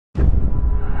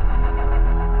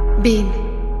been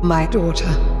my daughter.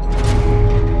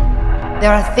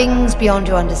 There are things beyond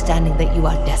your understanding that you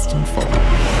are destined for.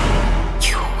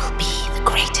 You will be the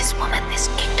greatest woman this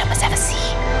kingdom has ever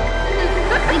seen.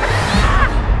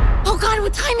 Oh God,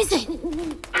 what time is it?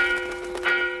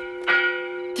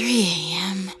 3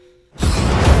 a.m.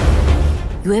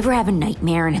 You ever have a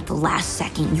nightmare and at the last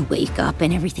second you wake up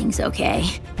and everything's okay?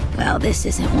 Well, this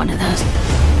isn't one of those.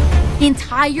 The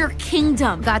entire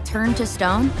kingdom got turned to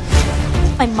stone.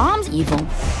 My mom's evil,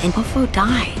 and Ofo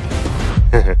died.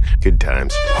 Good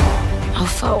times.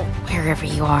 Ofo, wherever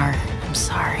you are, I'm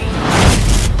sorry.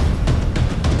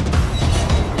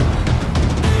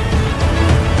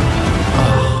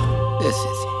 Oh, this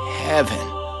is heaven.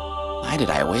 Why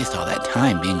did I waste all that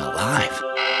time being alive?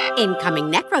 Incoming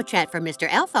necrochat from Mr.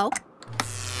 Elfo.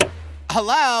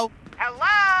 Hello?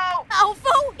 Hello?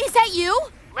 Elfo, is that you?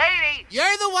 Lady!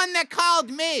 You're the one that called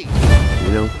me.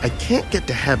 You know, I can't get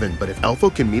to heaven, but if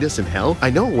Elfo can meet us in hell, I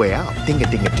know a way out.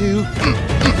 Ding-a-ding-a-doo.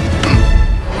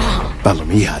 Follow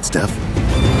me, hot stuff.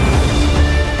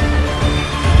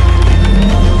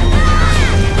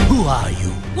 Who are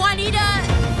you? Juanita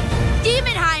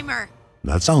Demonheimer.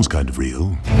 That sounds kind of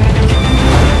real.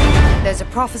 There's a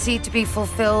prophecy to be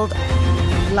fulfilled.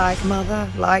 Like mother,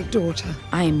 like daughter.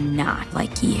 I am not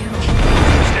like you.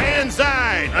 Stay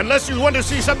inside, unless you want to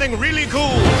see something really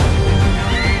cool.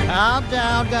 Calm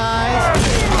down, guys.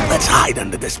 Let's hide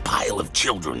under this pile of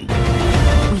children.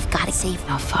 We've got to save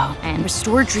Ofo and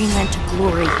restore Dreamland to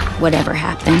glory. Whatever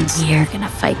happens, we're gonna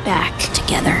fight back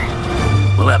together.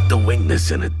 We'll have to wing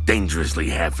this in a dangerously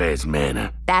half-assed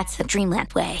manner. That's the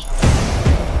Dreamland way.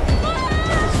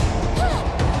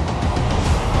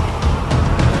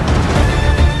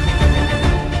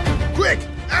 Quick,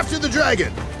 after the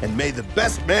dragon, and may the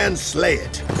best man slay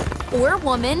it. Or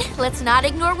woman. Let's not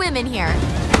ignore women here.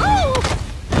 Oh!